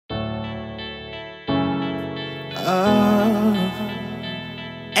Oh,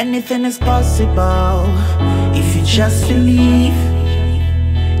 anything is possible if you just believe.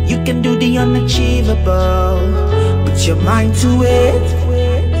 You can do the unachievable. Put your mind to it.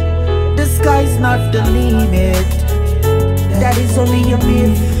 The sky's not the limit. That is only a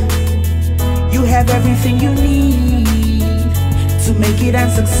myth. You have everything you need to make it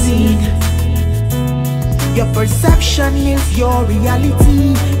and succeed. Your perception is your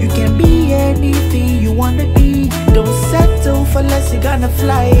reality. You can be anything you wanna be. Don't settle for less, you're gonna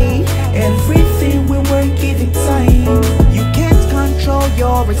fly. Everything will work given time. You can't control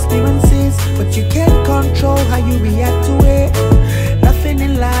your experiences, but you can control how you react to it. Nothing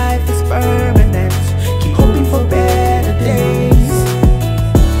in life is permanent. Keep hoping for better days.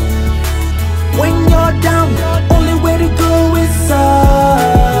 When you're down, only way to go is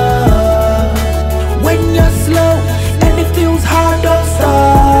up. When you're slow and it feels hard, don't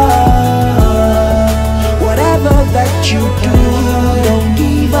stop. Whatever that you do, don't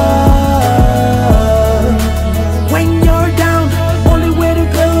give up. When you're down, only way to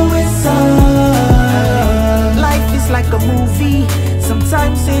go is up. Life is like a movie.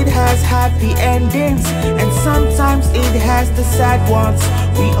 Sometimes it has happy endings, and sometimes it has the sad ones.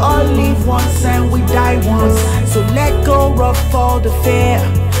 We all live once and we die once. So let go of all the fear.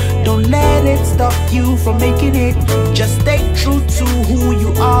 Don't let it stop you from making it. Just stay true to who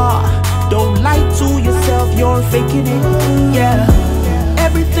you are. Don't lie to yourself, you're faking it. Yeah,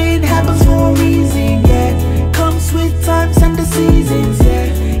 everything happens for a reason. Yeah, comes with times and the seasons. Yeah,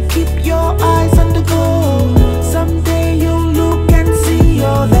 keep your eyes on the goal. Someday you'll look and see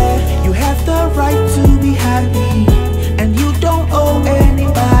you're there. You have the right to be happy, and you don't owe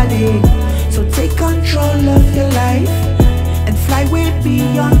anybody. So take control of your life and fly way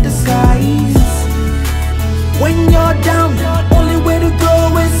beyond the skies. When you're down, only way to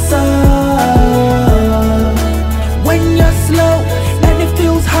go is up. When you're slow and it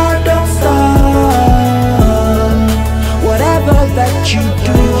feels hard, don't stop. Whatever that you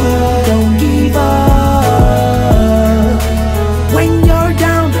do, don't give up. When you're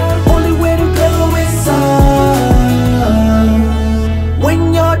down, only way to go is up. When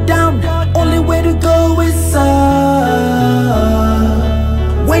you're down, only way to go is up.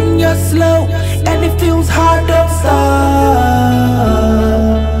 When you're slow and it feels hard, don't stop.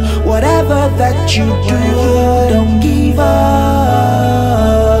 Whatever that you do, don't give up.